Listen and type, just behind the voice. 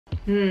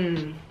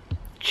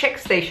CZECH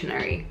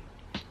Stationery.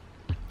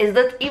 Is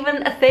that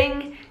even a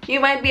thing, you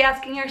might be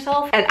asking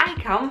yourself? And I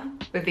come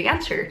with the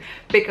answer,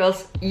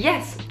 because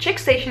yes, CZECH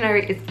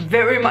Stationery is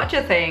very much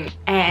a thing.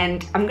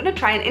 And I'm gonna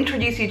try and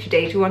introduce you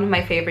today to one of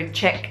my favorite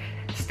Czech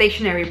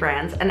stationery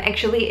brands, and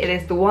actually it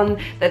is the one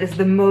that is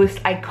the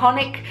most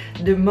iconic,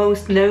 the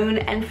most known,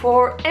 and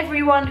for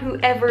everyone who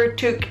ever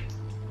took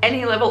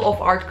any level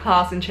of art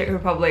class in Czech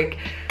Republic,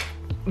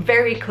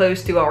 very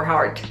close to our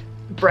heart.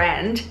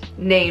 Brand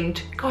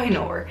named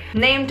Koh-I-Noor,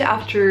 named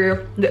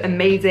after the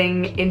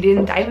amazing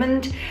Indian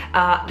diamond.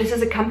 This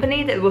is a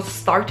company that was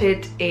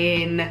started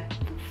in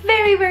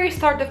very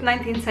start of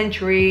 19th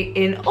century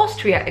in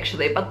Austria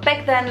actually, but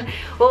back then,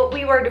 well,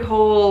 we were the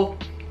whole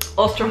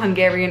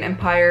Austro-Hungarian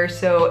Empire,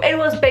 so it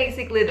was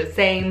basically the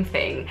same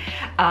thing.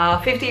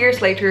 50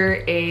 years later,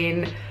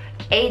 in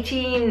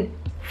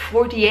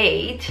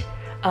 1848,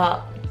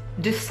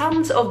 the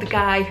sons of the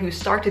guy who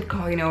started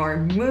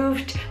Koh-I-Noor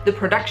moved the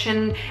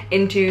production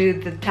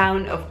into the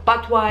town of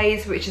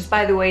Budweis, which is,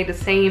 by the way, the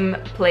same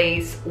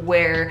place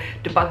where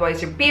the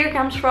Budweiser beer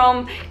comes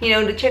from. You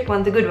know, the Czech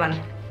one, the good one,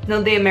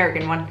 not the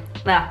American one.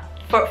 Nah,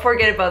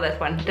 forget about that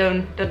one.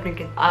 Don't drink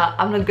it.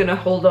 I'm not gonna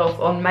hold off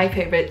on my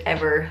favorite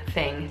ever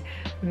thing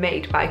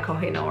made by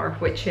Koh-I-Noor,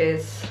 which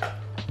is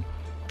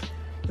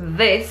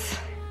this.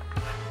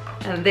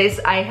 And this,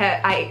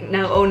 I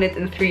now own it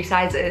in 3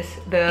 sizes,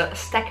 the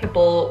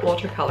stackable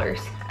watercolors.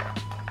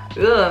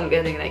 Ugh, I'm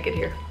getting naked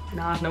here.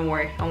 No, don't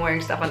worry, I'm wearing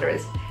stuff under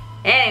this.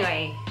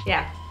 Anyway,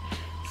 yeah.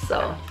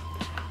 So,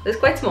 this is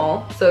quite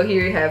small. So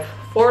here you have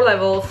 4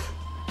 levels,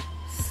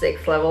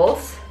 6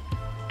 levels,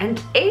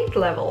 and 8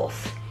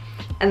 levels.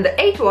 And the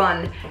 8th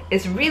one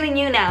is really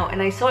new now,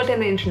 and I saw it on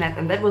the internet,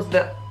 and that was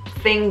the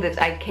thing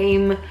that I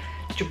came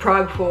to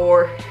Prague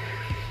for.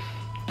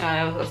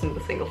 It wasn't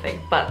a single thing,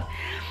 but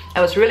I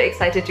was really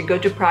excited to go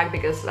to Prague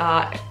because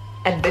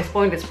at this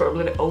point it's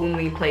probably the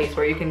only place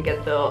where you can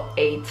get the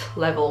 8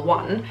 level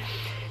one.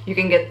 You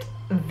can get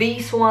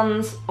these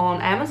ones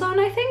on Amazon,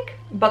 I think,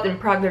 but in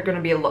Prague they're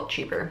gonna be a lot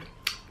cheaper.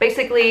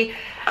 Basically,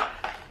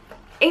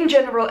 in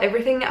general,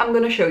 everything I'm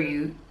gonna show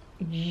you,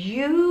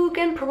 you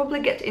can probably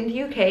get in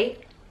the UK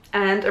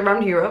and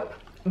around Europe,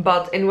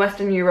 but in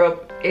Western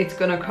Europe it's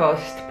gonna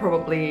cost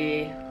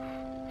probably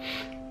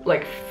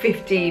like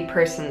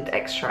 50%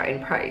 extra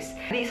in price.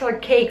 These are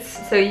cakes,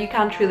 so you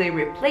can't really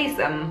replace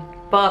them,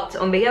 but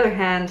on the other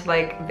hand,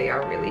 like, they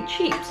are really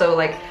cheap. So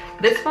like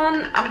this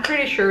one, I'm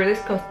pretty sure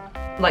this cost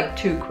like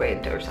 2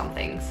 quid or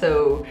something.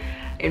 So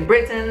in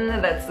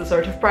Britain, that's the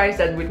sort of price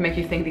that would make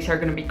you think these are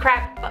gonna be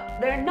crap, but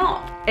they're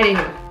not.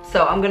 Anywho,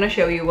 so I'm gonna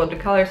show you what the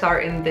colors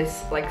are in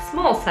this like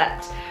small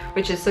set,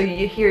 which is, so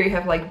here you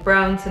have like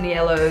browns and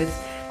yellows,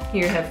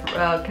 here you have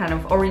kind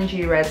of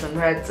orangey reds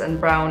and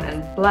brown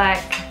and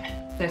black.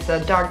 There's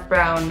a dark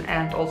brown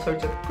and all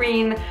sorts of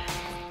green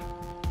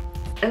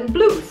and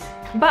blues.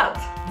 But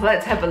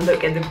let's have a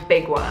look at the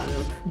big one,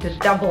 the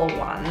double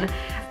one.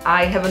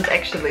 I haven't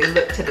actually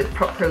looked at it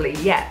properly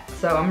yet,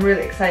 so I'm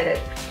really excited.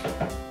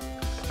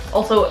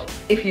 Also,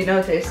 if you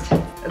noticed,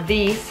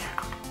 these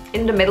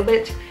in the middle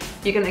bit,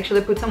 you can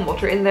actually put some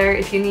water in there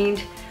if you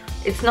need.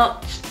 It's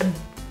not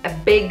a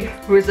big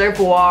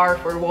reservoir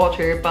for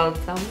water, but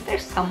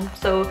there's some.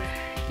 So,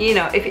 you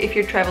know, if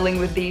you're traveling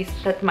with these,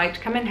 that might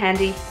come in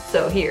handy.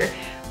 So here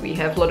we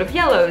have a lot of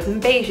yellows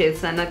and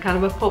beiges and a kind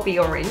of a poppy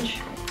orange.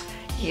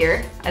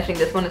 Here, I think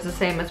this one is the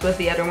same as with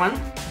the other one.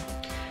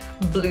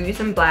 Blues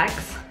and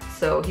blacks.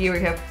 So here we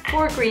have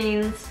 4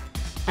 greens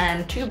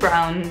and 2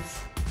 browns.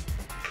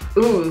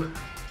 Ooh,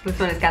 this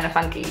one is kind of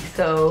funky.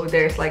 So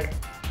there's like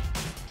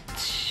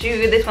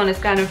 2, this one is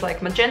kind of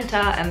like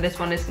magenta and this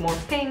one is more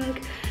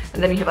pink.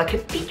 And then you have like a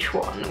peach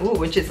one, ooh,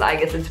 which is, I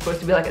guess it's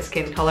supposed to be like a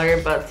skin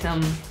color, but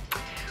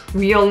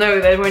we all know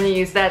that when you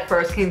use that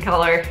for a skin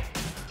color,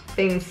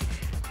 things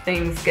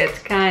get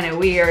kind of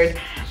weird.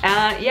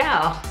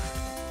 Yeah,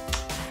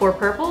 4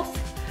 purples.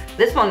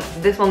 This one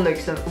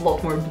looks a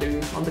lot more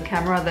blue on the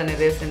camera than it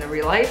is in the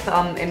real life.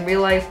 In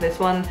real life, this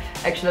one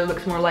actually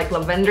looks more like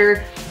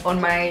lavender.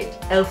 On my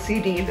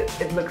LCD,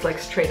 it looks like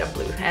straight up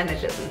blue, and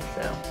it doesn't.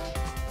 So,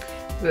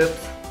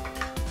 whoops.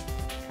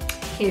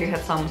 Here you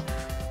have some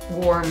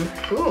warm.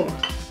 Ooh,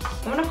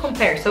 I want to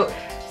compare. So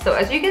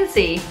as you can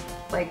see,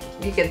 like,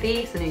 you get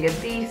these and you get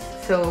these.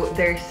 So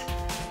there's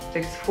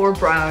 4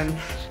 browns.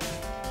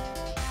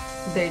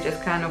 They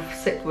just kind of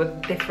sit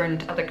with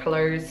different other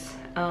colors.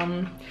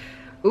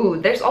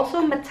 Ooh, there's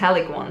also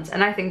metallic ones,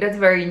 and I think that's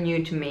very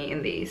new to me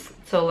in these.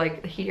 So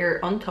like here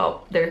on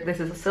top, this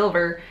is a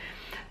silver,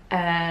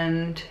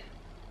 and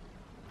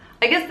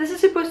I guess this is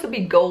supposed to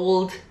be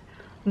gold.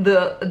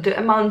 The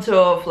amount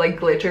of like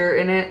glitter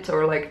in it,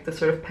 or like the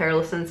sort of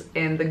pearlescence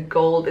in the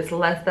gold, is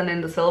less than in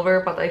the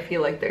silver, but I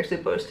feel like they're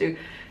supposed to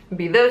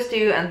be those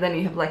two. And then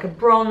you have like a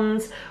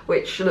bronze,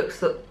 which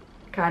looks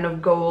kind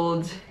of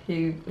gold.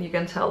 You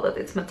can tell that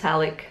it's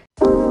metallic.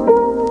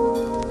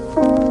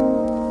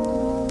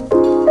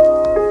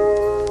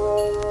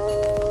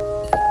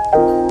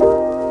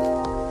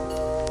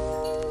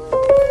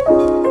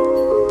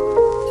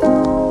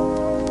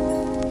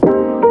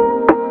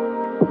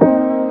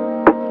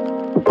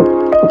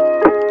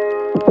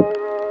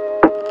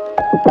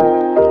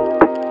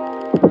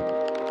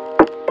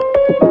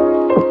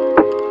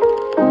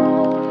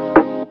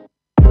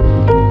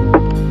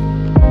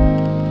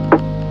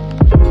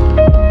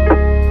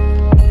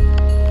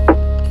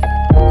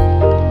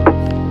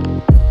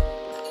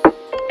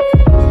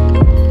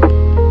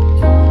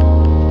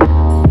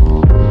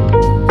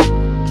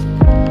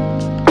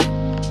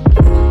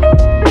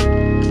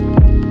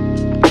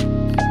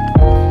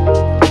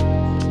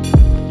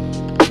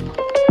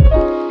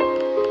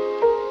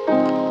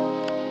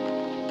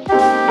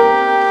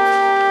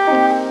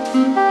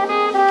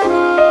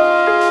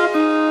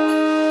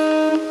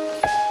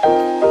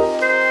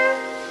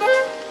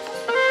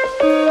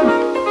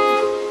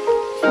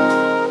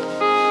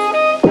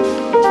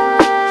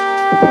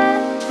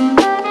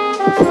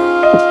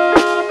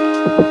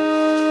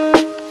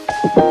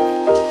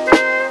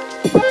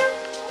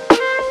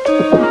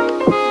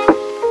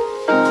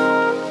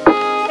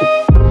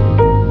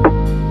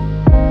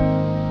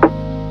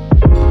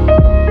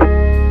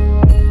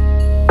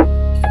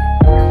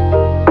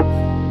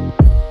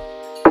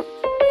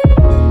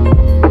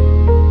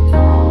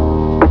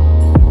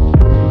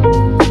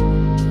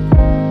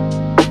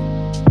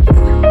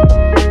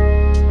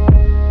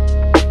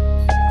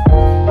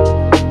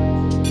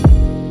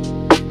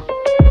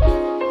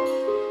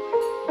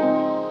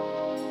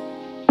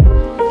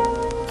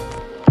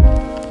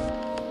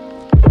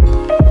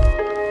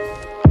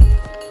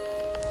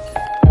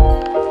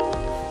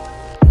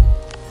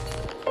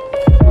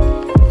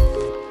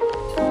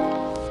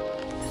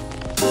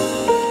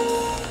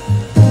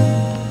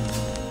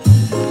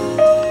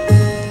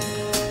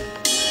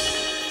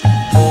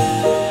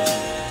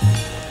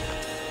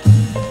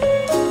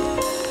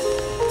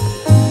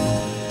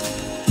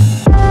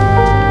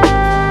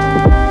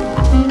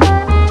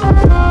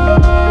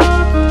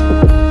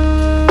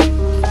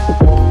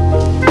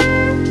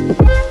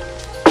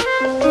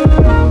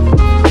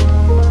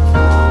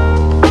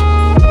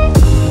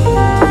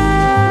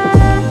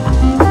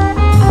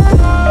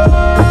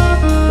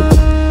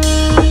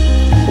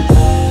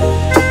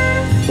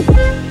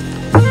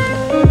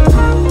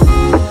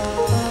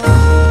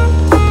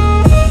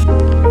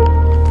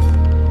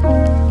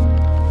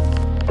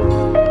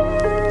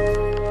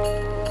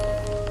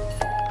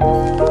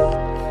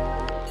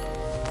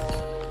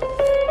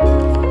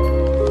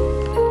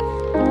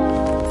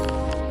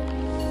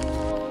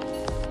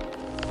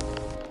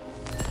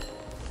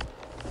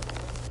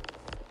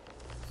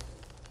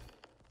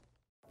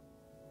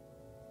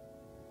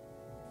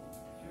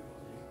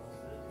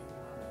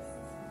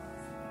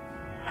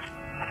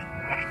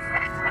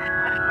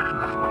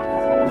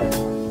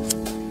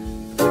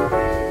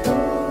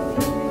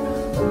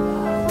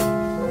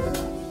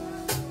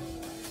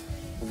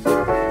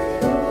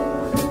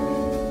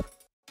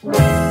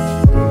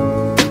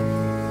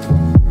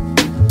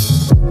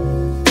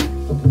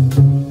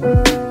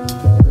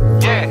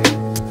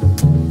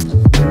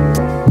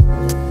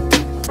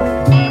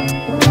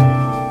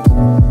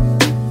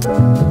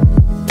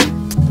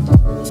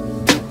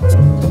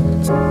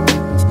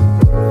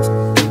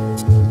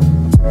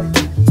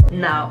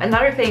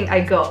 another thing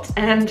I got,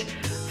 and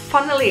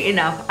funnily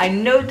enough, I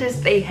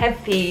noticed they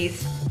have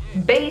these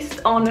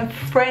based on a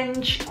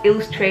French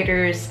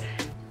illustrator's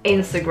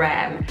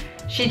Instagram.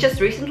 She just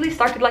recently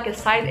started like a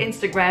side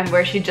Instagram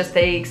where she just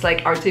takes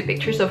like artsy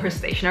pictures of her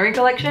stationery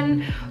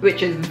collection,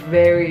 which is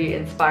very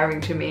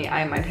inspiring to me.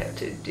 I might have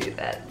to do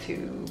that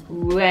too.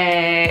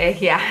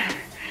 Yeah.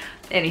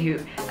 Anywho,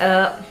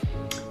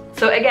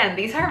 so again,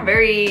 these are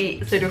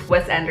very sort of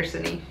Wes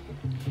Anderson-y.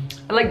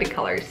 I like the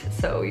colors.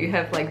 So you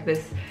have like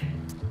this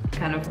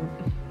kind of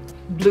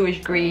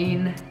bluish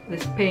green,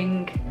 this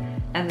pink,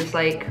 and this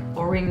like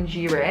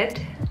orangey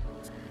red.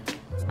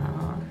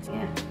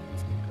 Yeah,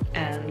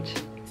 and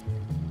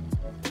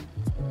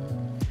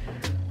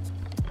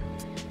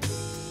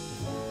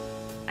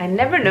I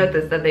never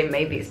noticed that they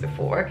made these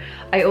before.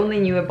 I only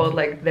knew about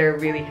like their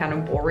really kind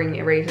of boring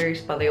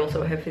erasers, but they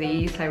also have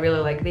these. I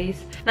really like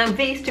these. Now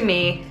these to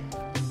me,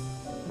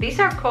 these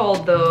are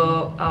called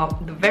the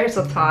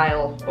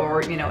versatile,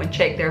 or you know, in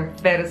Czech they're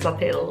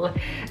versatil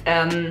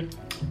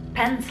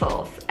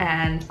pencils,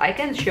 and I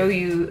can show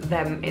you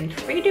them in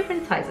 3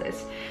 different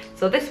sizes.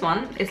 So this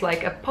one is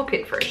like a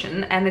pocket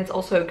version, and it's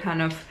also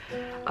kind of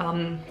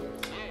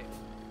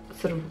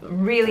sort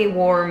of really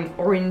warm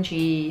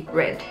orangey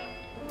red.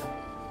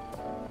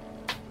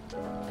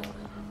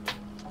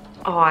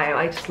 Oh,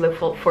 I just live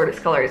for this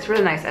color. It's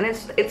really nice, and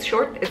it's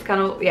short. It's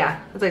kind of, yeah,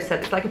 as I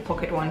said, it's like a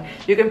pocket one.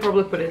 You can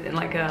probably put it in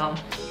like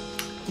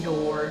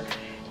your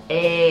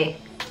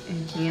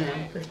you know,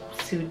 the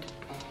suit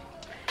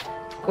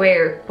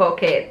square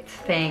pocket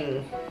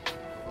thing.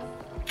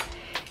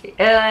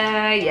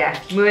 Yeah,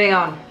 moving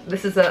on.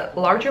 This is a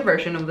larger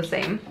version of the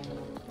same.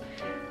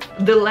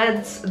 The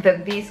leads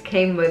that these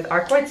came with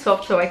are quite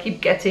soft, so I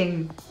keep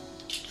getting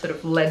sort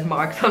of lead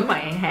marks on my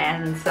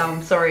hands. So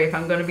I'm sorry if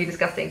I'm gonna be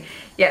disgusting.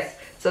 Yes,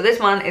 so this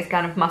one is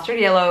kind of mustard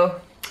yellow.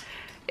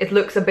 It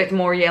looks a bit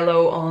more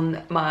yellow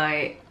on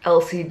my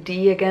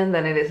LCD again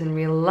than it is in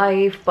real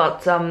life,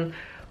 but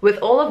with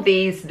all of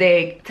these,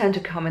 they tend to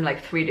come in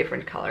like 3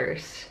 different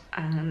colors,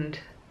 and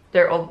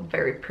they're all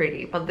very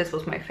pretty, but this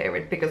was my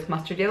favorite because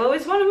mustard yellow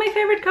is one of my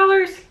favorite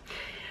colors.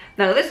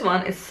 Now this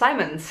one is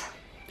Simon's.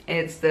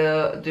 It's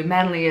the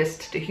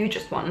manliest, the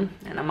hugest one,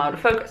 and I'm out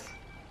of focus.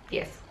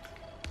 Yes,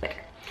 there.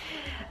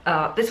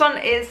 This one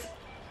is,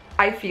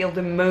 I feel,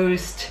 the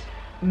most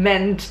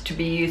meant to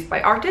be used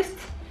by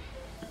artists.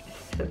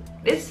 So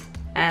this,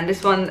 and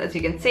this one, as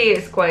you can see,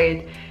 is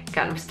quite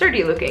kind of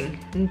sturdy looking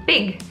and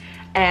big.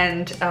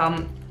 And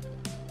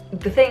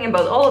the thing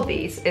about all of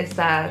these is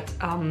that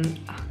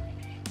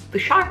the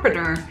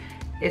sharpener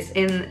is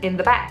in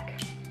the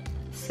back,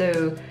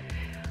 so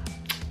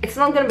it's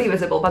not going to be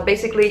visible, but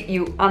basically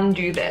you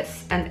undo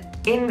this, and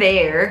in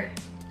there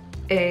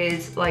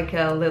is like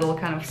a little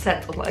kind of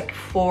set of like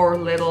 4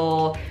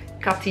 little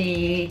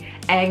cutty,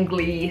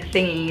 angly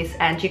thingies,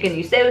 and you can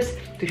use those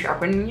to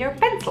sharpen your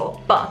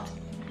pencil.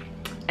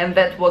 And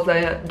that was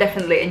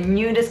definitely a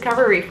new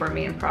discovery for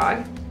me in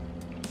Prague.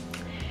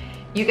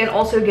 You can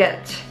also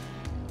get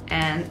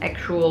an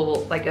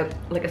actual like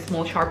a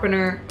small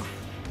sharpener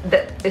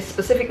that is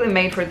specifically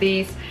made for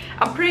these.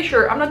 I'm pretty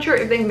sure, I'm not sure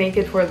if they make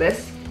it for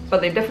this, but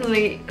they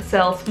definitely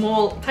sell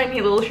small, tiny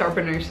little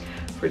sharpeners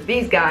for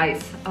these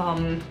guys.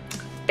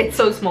 It's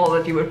so small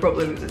that you would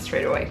probably lose it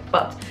straight away,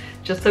 but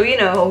just so you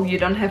know, you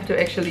don't have to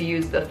actually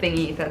use the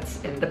thingy that's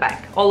in the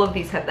back. All of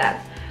these have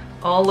that.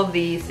 All of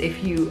these,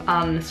 if you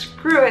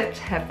unscrew it,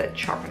 have that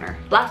sharpener.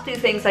 Last 2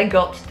 things I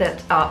got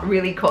that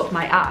really caught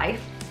my eye.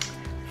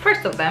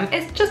 First of them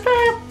is just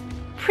a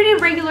pretty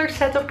regular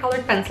set of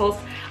colored pencils.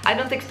 I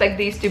don't expect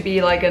these to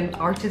be like an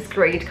artist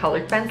grade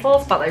colored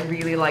pencils, but I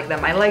really like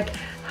them. I like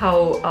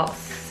how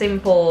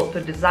simple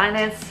the design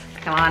is.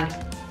 Come on,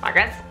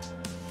 focus.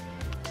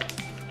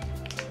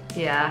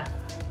 Yeah,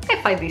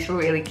 I find these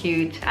really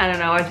cute. I don't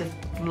know, I just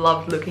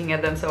loved looking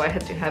at them, so I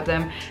had to have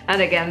them.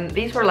 And again,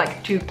 these were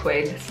like 2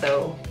 quid,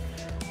 so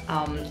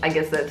I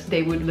guess that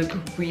they would look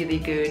really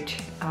good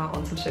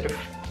on some sort of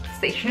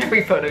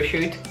stationery photo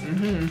shoot.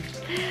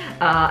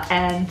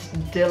 And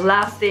the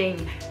last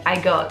thing I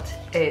got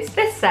is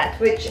this set,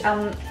 which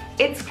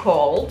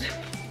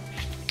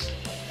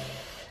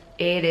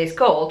it is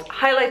called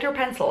highlighter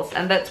pencils,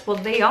 and that's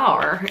what they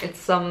are.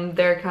 It's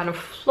they're kind of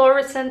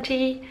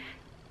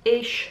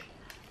fluorescent-y-ish,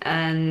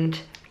 and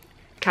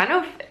kind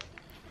of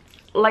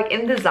like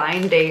in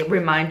design they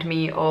remind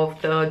me of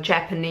the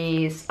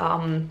Japanese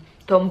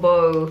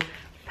Tombow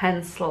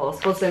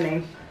pencils. What's the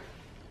name?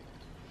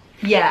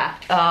 Yeah,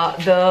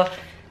 the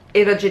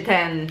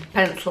Irajiten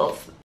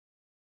pencils.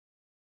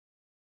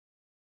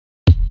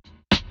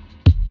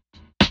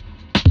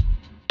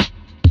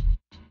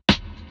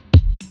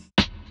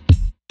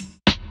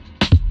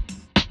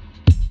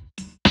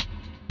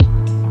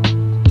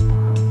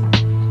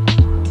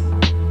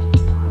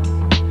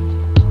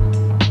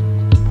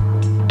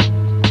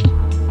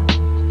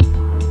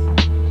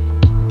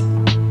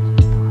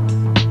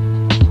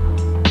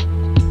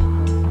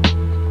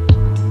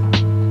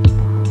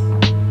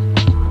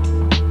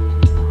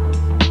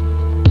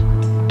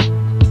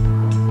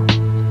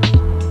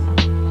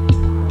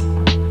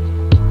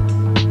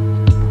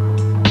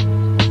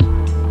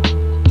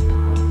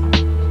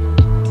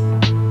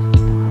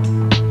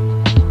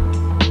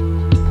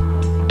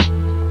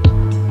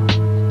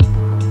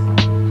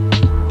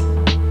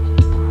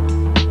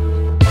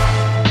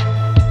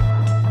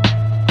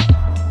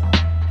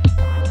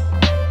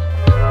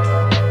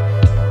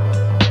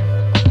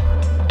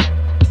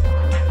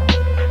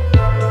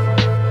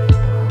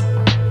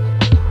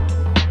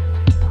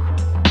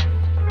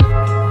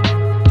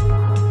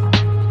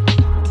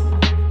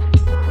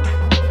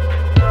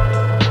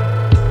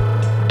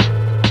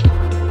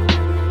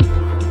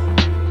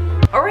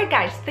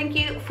 thank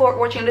you for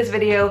watching this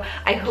video.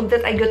 I hope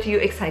that I got you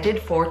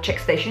excited for CZECH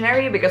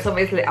Stationery, because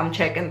obviously I'm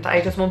Czech and I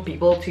just want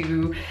people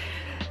to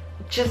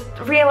just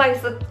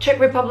realize that Czech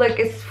Republic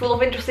is full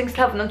of interesting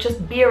stuff, not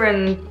just beer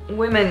and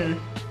women,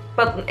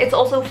 but it's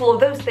also full of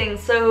those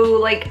things. So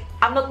like,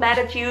 I'm not mad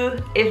at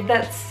you if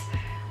that's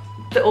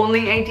the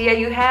only idea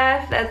you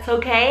have. That's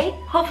okay.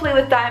 Hopefully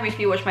with time, if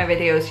you watch my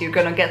videos, you're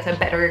gonna get a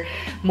better,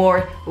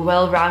 more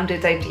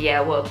well-rounded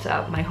idea what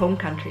my home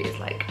country is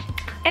like.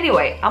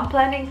 Anyway, I'm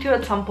planning to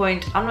at some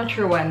point, I'm not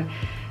sure when,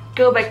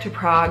 go back to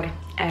Prague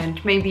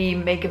and maybe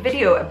make a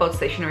video about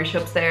stationery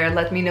shops there.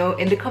 Let me know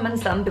in the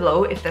comments down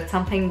below if that's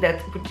something that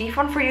would be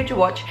fun for you to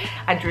watch.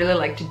 I'd really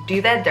like to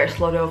do that. There's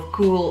a lot of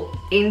cool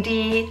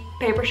indie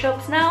paper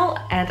shops now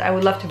and I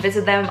would love to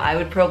visit them. I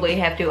would probably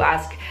have to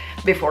ask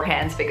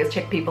beforehand because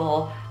Czech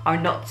people are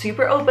not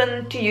super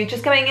open to you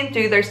just coming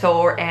into their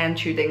store and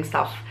shooting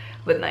stuff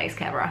with a nice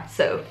camera.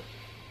 So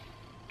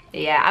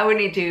yeah, I would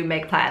need to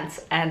make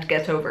plans and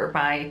get over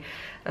my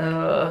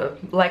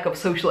lack of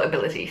social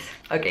abilities.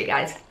 Okay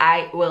guys,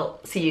 I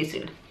will see you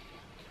soon.